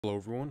Hello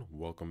everyone,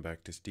 welcome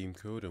back to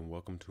SteamCode and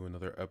welcome to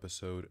another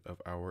episode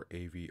of our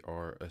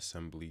AVR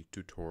Assembly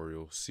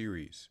tutorial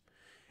series.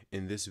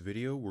 In this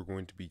video, we're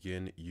going to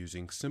begin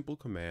using simple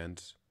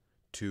commands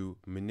to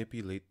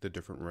manipulate the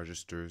different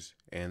registers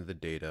and the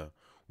data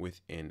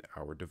within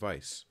our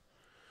device.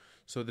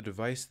 So the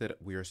device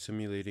that we are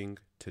simulating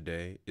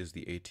today is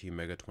the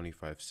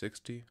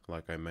ATmega2560,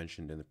 like I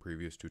mentioned in the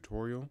previous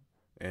tutorial,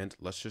 and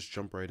let's just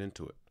jump right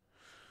into it.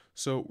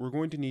 So we're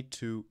going to need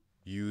to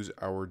use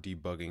our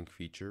debugging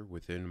feature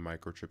within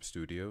Microchip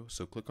Studio.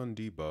 So click on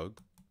Debug,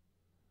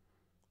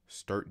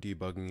 start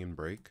debugging and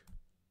break.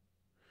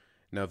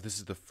 Now if this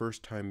is the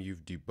first time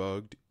you've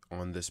debugged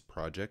on this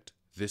project,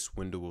 this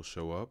window will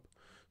show up.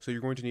 So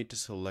you're going to need to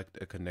select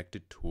a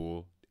connected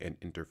tool and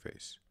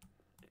interface.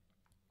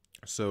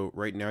 So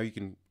right now you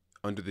can,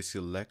 under the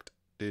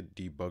selected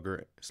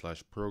debugger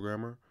 /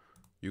 programmer,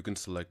 you can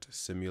select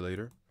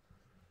simulator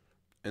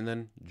and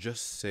then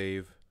just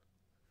save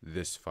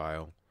this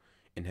file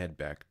and head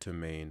back to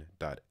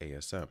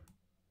main.asm.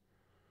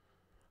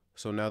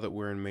 So now that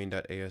we're in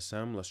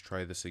main.asm, let's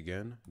try this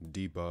again.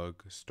 Debug,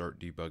 start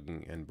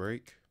debugging and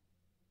break.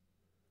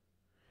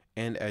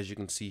 And as you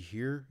can see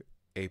here,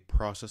 a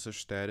processor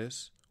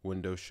status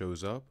window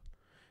shows up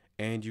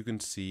and you can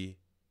see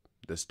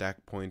the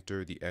stack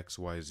pointer, the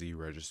XYZ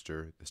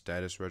register, the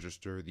status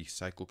register, the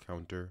cycle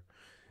counter,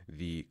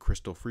 the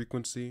crystal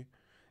frequency,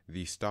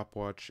 the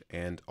stopwatch,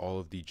 and all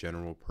of the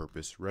general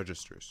purpose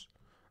registers.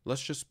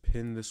 Let's just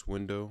pin this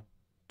window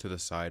to the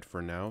side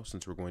for now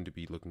since we're going to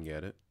be looking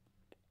at it.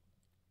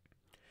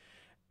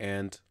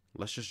 And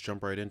let's just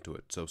jump right into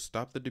it. So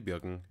stop the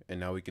debugging and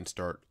now we can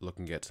start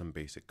looking at some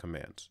basic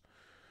commands.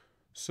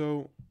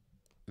 So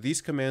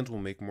these commands will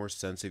make more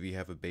sense if you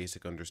have a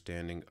basic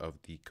understanding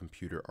of the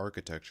computer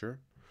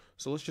architecture.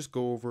 So let's just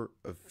go over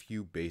a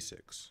few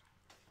basics.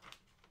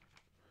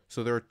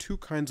 So there are two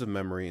kinds of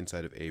memory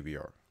inside of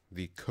AVR,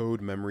 the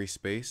code memory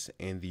space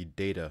and the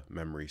data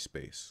memory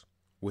space.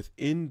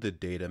 Within the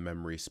data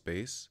memory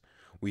space,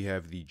 we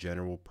have the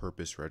general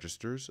purpose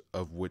registers,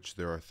 of which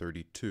there are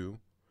 32,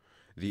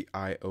 the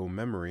I/O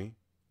memory,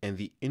 and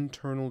the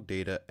internal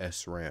data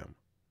SRAM.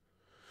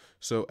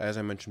 So as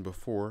I mentioned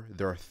before,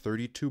 there are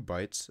 32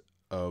 bytes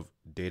of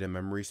data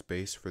memory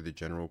space for the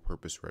general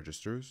purpose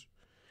registers,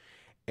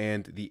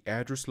 and the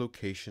address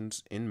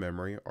locations in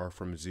memory are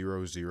from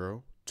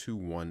 00 to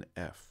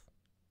 1F.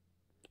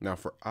 Now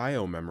for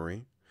I/O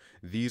memory,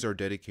 these are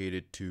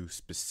dedicated to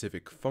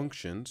specific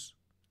functions,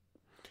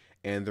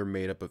 and they're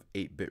made up of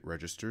 8-bit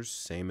registers,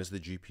 same as the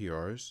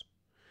GPRs,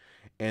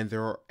 and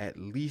there are at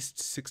least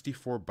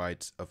 64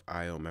 bytes of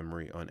I/O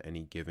memory on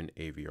any given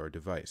AVR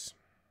device.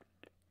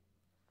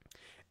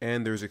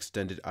 And there's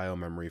extended I/O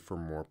memory for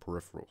more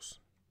peripherals.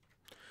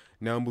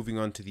 Now moving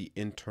on to the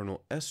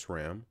internal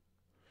SRAM,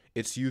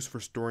 it's used for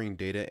storing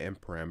data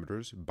and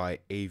parameters by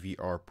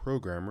AVR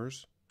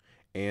programmers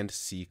and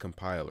C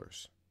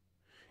compilers.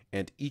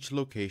 And each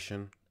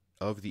location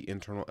of the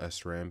internal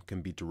SRAM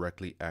can be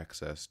directly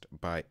accessed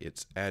by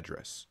its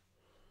address.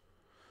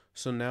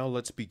 So now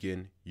let's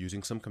begin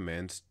using some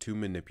commands to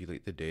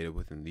manipulate the data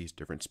within these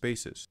different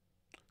spaces.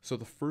 So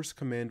the first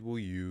command we'll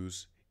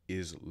use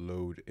is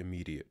load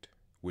immediate,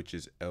 which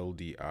is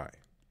LDI.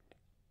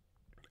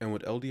 And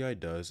what LDI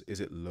does is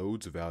it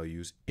loads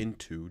values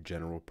into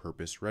general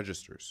purpose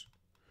registers.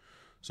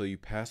 So you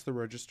pass the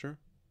register.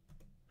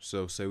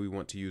 So say we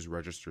want to use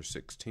register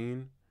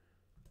 16,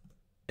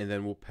 and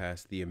then we'll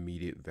pass the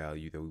immediate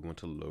value that we want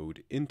to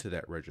load into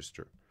that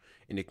register.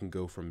 And it can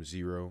go from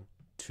 0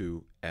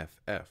 to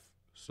FF.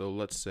 So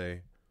let's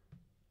say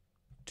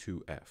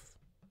 2F.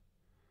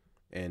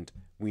 And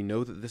we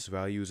know that this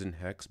value is in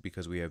hex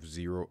because we have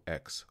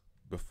 0x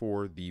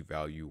before the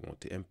value you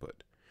want to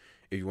input.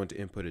 If you want to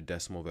input a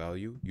decimal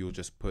value, you'll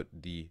just put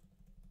the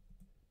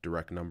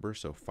direct number,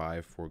 so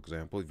 5 for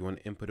example. If you want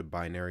to input a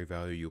binary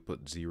value, you'll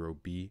put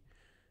 0b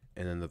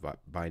and then the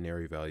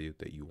binary value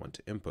that you want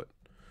to input.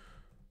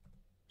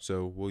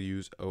 So we'll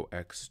use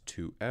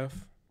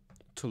OX2F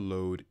to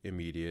load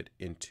immediate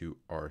into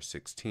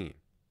R16.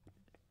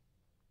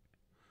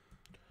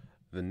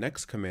 The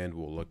next command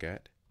we'll look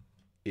at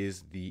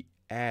is the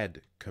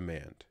add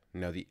command.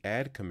 Now the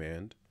add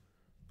command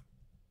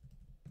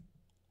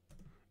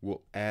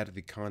will add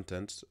the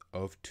contents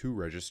of 2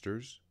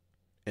 registers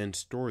and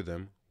store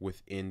them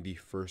within the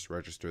first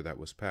register that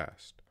was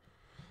passed.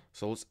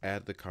 So let's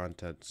add the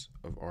contents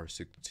of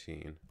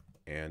R16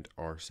 and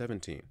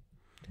R17.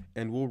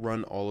 And we'll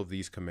run all of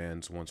these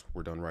commands once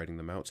we're done writing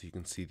them out so you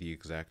can see the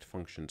exact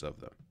functions of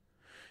them.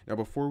 Now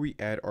before we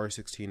add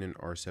R16 and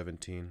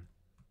R17,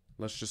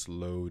 let's just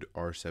load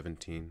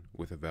R17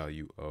 with a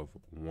value of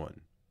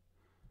 1.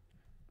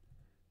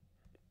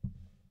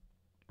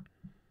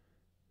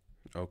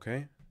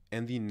 Okay,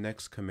 and the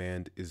next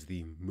command is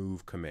the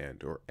move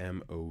command, or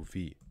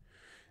MOV.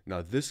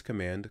 Now this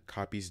command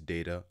copies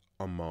data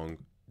among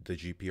the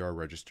GPR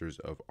registers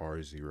of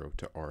R0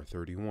 to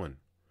R31.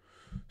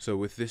 So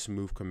with this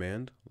move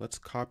command, let's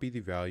copy the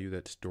value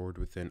that's stored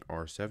within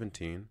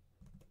R17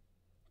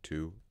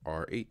 to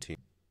R18.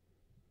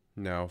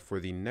 Now for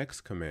the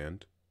next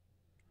command,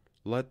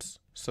 let's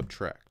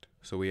subtract.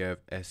 So we have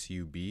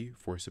sub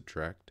for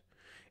subtract,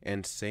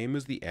 and same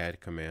as the add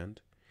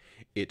command,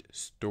 it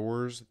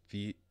stores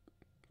the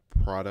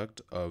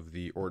product of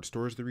the, or it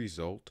stores the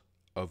result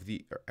of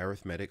the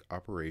arithmetic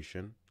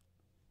operation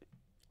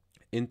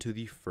into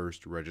the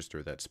first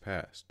register that's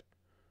passed.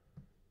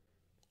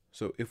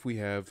 So if we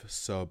have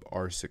sub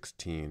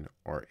R16,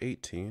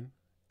 R18,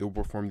 it will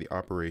perform the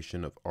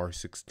operation of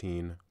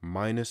R16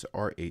 minus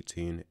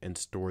R18 and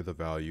store the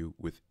value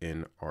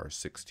within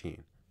R16.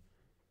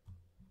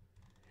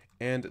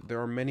 And there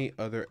are many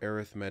other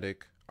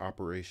arithmetic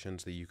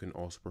operations that you can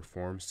also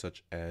perform,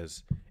 such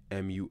as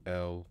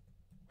MUL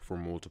for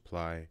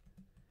multiply,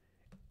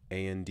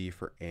 AND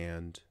for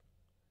and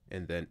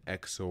then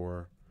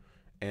XOR,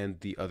 and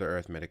the other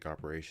arithmetic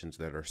operations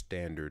that are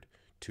standard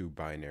to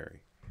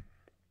binary.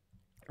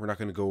 We're not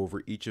going to go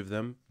over each of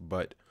them,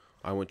 but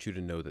I want you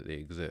to know that they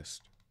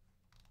exist.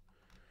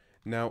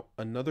 Now,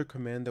 another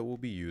command that we'll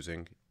be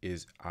using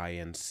is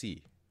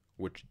INC,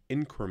 which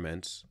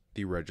increments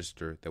the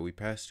register that we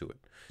pass to it.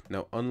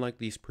 Now, unlike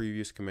these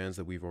previous commands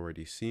that we've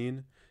already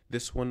seen,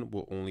 this one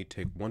will only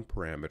take one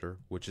parameter,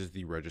 which is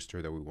the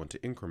register that we want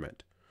to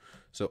increment.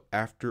 So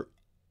after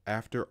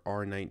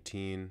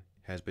R19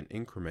 has been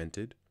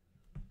incremented,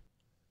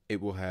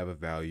 it will have a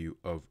value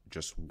of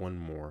just one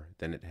more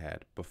than it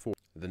had before.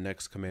 The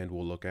next command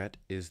we'll look at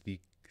is the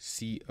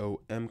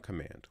COM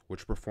command,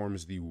 which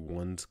performs the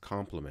ones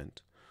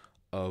complement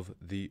of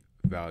the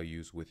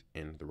values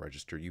within the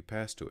register you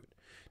pass to it.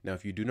 Now,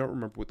 if you do not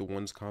remember what the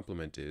ones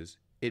complement is,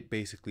 it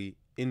basically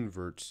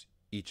inverts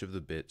each of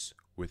the bits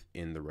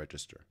within the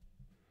register.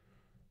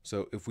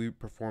 So if we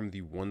perform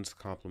the ones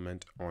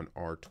complement on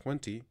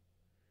R20,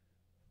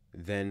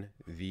 then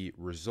the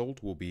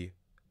result will be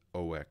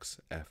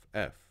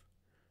OXFF,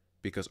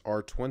 because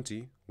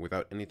R20,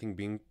 without anything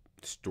being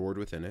stored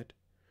within it,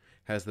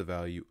 has the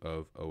value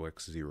of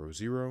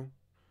OX00.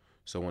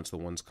 So once the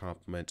ones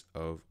complement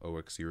of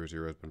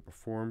OX00 has been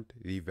performed,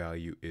 the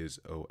value is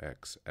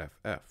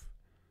OXFF,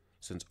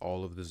 since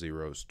all of the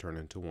zeros turn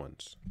into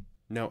ones.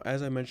 Now,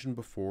 as I mentioned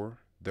before,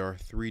 there are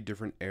three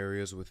different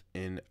areas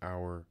within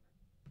our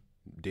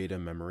data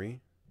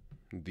memory: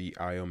 the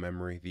IO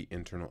memory, the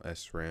internal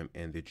SRAM,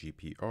 and the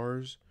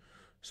GPRs.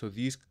 So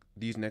these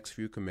next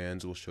few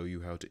commands will show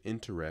you how to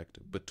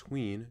interact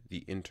between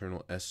the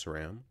internal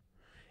SRAM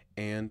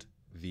and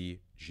the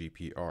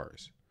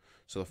GPRs.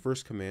 So the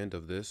first command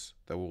of this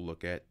that we'll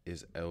look at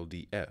is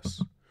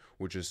LDS,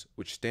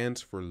 which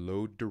stands for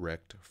load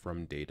direct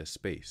from data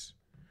space.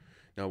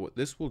 Now what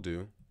this will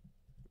do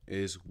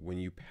is when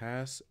you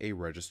pass a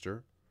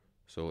register,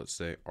 so let's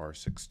say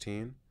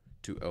R16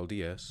 to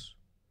LDS,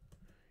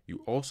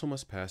 you also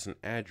must pass an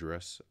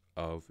address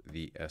of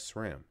the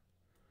SRAM.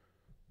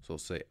 So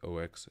let's say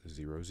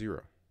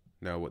OX00.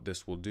 Now what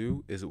this will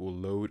do is it will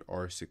load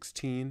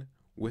R16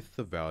 with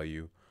the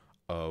value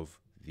of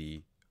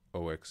the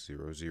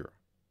OX00.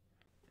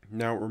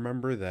 Now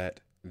remember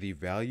that the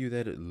value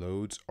that it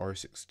loads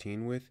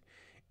R16 with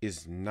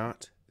is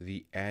not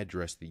the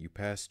address that you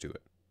pass to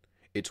it.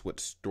 It's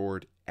what's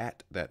stored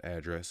at that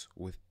address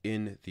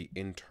within the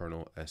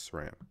internal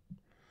SRAM.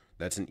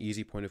 That's an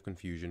easy point of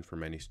confusion for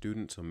many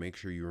students, so make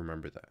sure you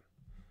remember that.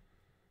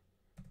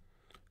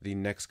 The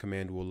next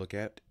command we'll look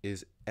at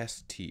is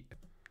ST,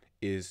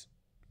 is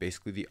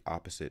basically the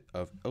opposite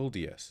of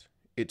LDS.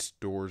 It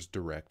stores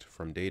direct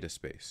from data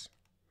space.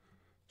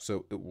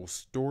 So it will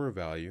store a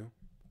value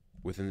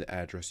within the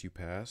address you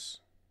pass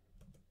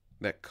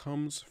that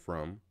comes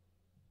from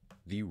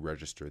the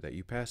register that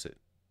you pass it.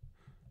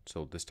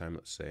 So this time,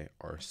 let's say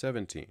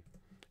R17.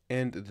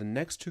 And the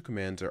next two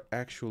commands are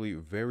actually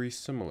very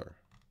similar.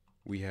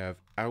 We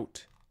have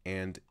out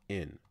and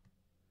in.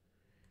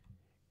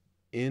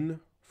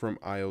 In from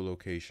IO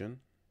location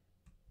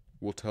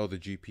will tell the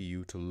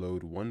GPU to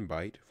load 1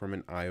 byte from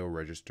an IO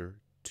register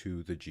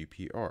to the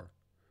GPR.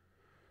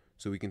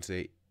 So we can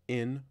say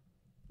in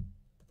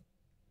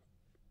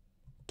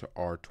to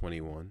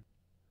R21,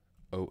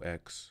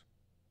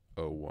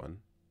 OX01,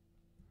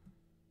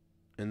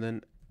 and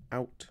then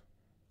out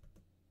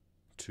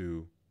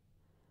to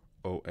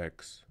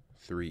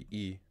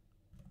OX3E,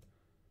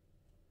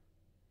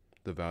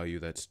 the value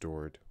that's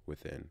stored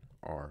within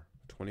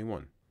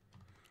R21.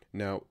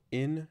 Now,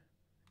 in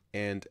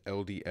and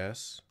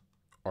LDS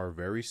are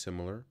very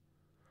similar,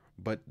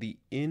 but the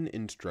in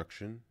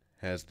instruction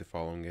has the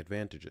following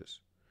advantages.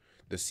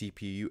 The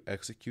CPU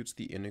executes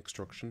the in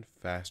instruction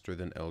faster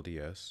than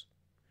LDS.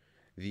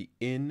 The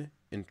in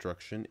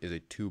instruction is a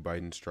 2-byte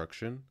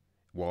instruction,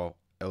 while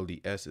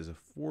LDS is a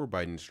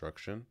 4-byte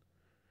instruction.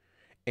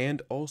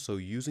 And also,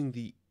 using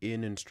the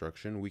in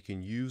instruction, we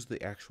can use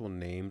the actual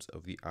names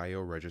of the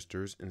IO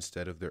registers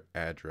instead of their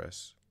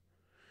address.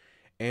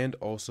 And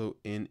also,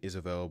 in is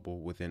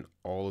available within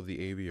all of the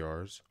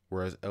AVRs,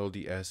 whereas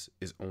LDS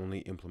is only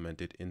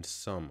implemented in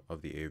some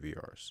of the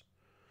AVRs.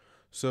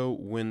 So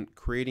when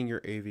creating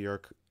your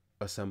AVR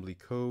assembly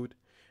code,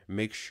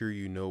 make sure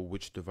you know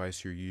which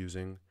device you're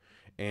using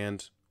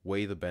and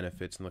weigh the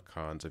benefits and the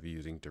cons of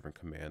using different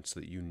commands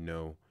so that you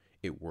know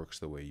it works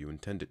the way you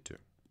intend it to.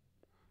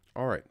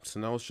 Alright, so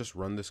now let's just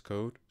run this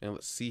code and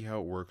let's see how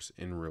it works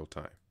in real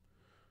time.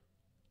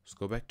 Let's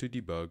go back to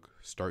debug,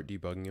 start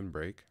debugging and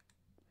break.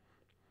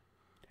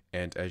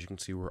 And as you can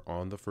see, we're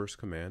on the first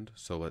command,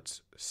 so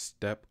let's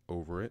step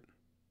over it.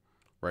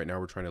 Right now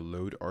we're trying to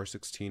load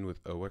R16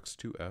 with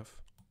OX2F.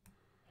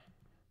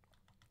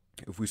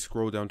 If we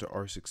scroll down to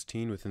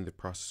R16 within the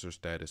processor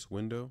status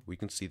window, we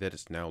can see that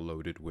it's now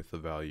loaded with the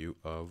value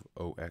of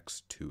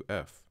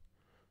OX2F.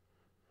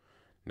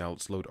 Now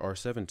let's load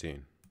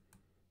R17.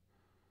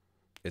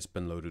 It's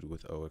been loaded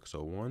with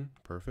OX01,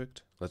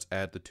 perfect. Let's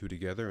add the two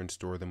together and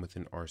store them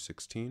within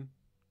R16.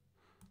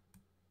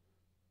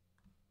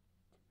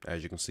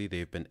 As you can see,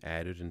 they've been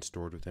added and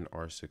stored within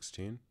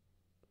R16.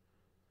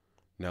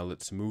 Now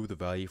let's move the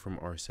value from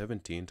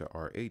R17 to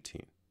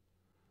R18.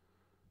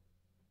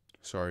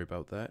 Sorry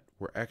about that.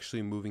 We're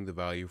actually moving the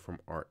value from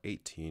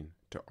R18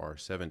 to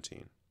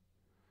R17.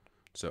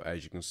 So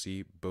as you can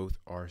see, both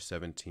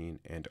R17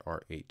 and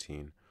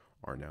R18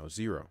 are now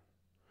 0.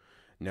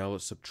 Now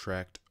let's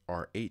subtract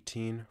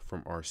R18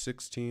 from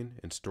R16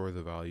 and store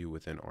the value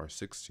within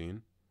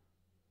R16.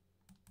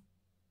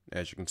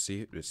 As you can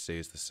see, it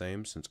stays the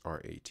same since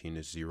R18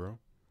 is 0.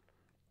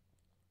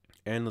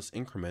 And let's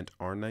increment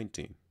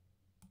R19.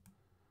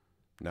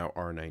 Now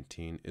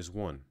R19 is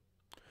 1.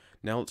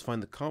 Now let's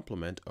find the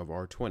complement of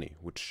R20,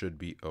 which should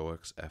be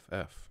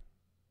OXFF.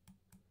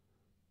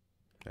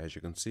 As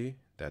you can see,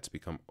 that's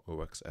become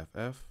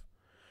OXFF.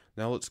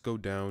 Now let's go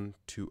down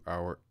to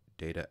our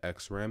data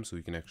XRAM so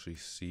we can actually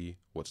see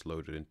what's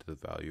loaded into the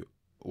value,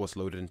 what's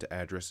loaded into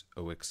address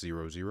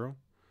OX00.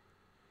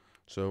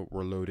 So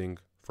we're loading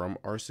from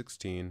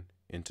R16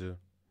 into,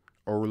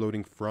 or we're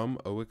loading from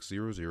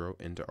OX00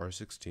 into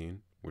R16,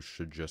 which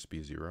should just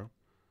be 0.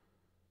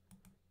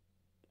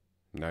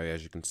 Now,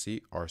 as you can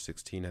see,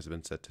 R16 has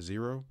been set to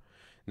 0.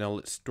 Now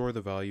let's store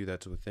the value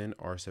that's within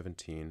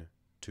R17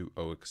 to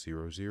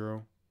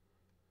OX00,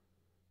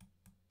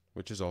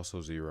 which is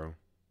also 0.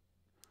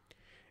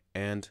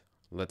 And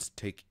let's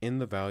take in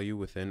the value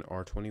within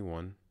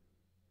R21,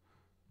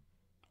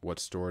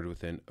 what's stored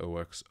within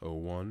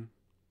OX01,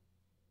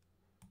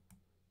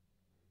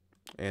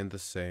 and the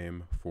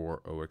same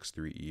for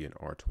OX3E and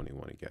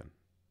R21 again.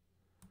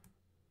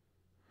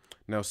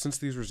 Now, since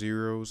these were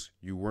zeros,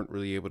 you weren't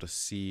really able to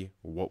see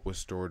what was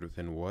stored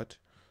within what.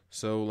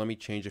 So let me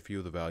change a few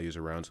of the values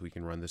around so we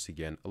can run this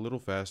again a little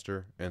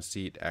faster and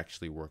see it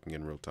actually working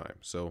in real time.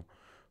 So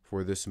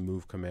for this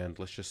move command,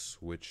 let's just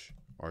switch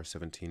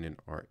R17 and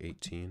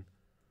R18.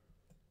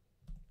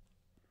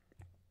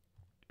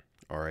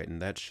 All right,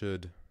 and that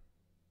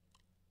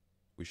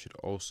we should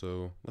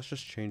also, let's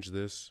just change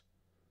this.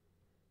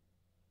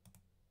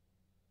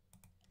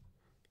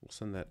 We'll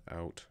send that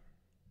out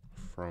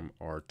from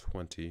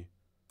R20.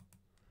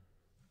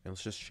 And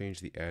let's just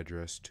change the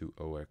address to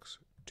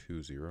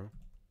OX20.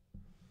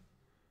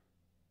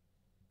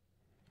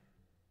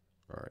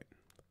 All right,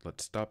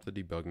 let's stop the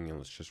debugging and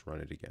let's just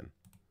run it again.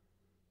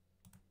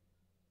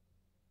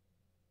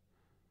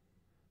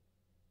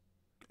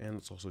 And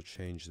let's also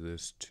change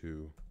this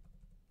to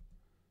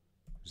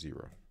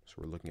 0. So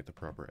we're looking at the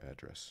proper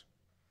address.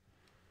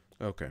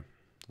 Okay,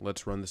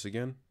 let's run this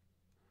again.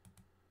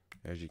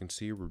 As you can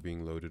see, we're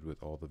being loaded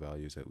with all the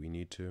values that we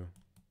need to.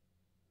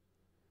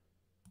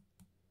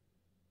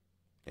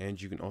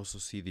 And you can also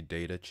see the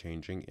data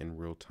changing in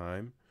real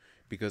time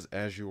because,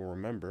 as you will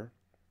remember,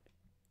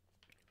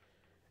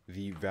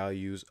 the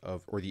values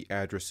of, or the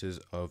addresses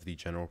of the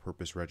general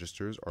purpose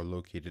registers are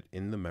located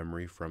in the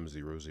memory from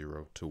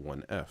 00 to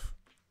 1F.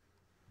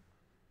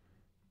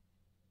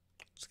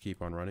 Let's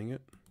keep on running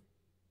it.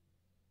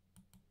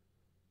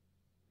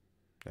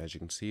 As you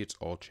can see, it's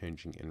all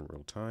changing in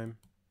real time.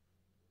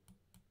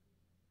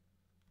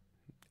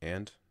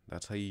 And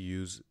that's how you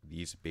use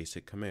these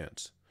basic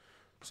commands.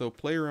 So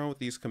play around with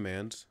these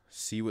commands,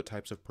 see what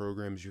types of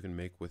programs you can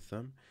make with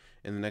them.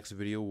 In the next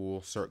video,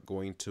 we'll start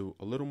going to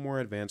a little more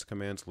advanced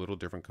commands, a little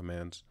different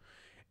commands.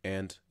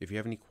 And if you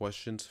have any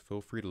questions,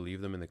 feel free to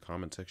leave them in the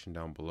comment section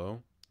down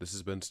below. This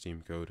has been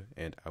SteamCode,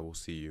 and I will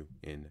see you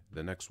in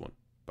the next one.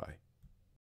 Bye.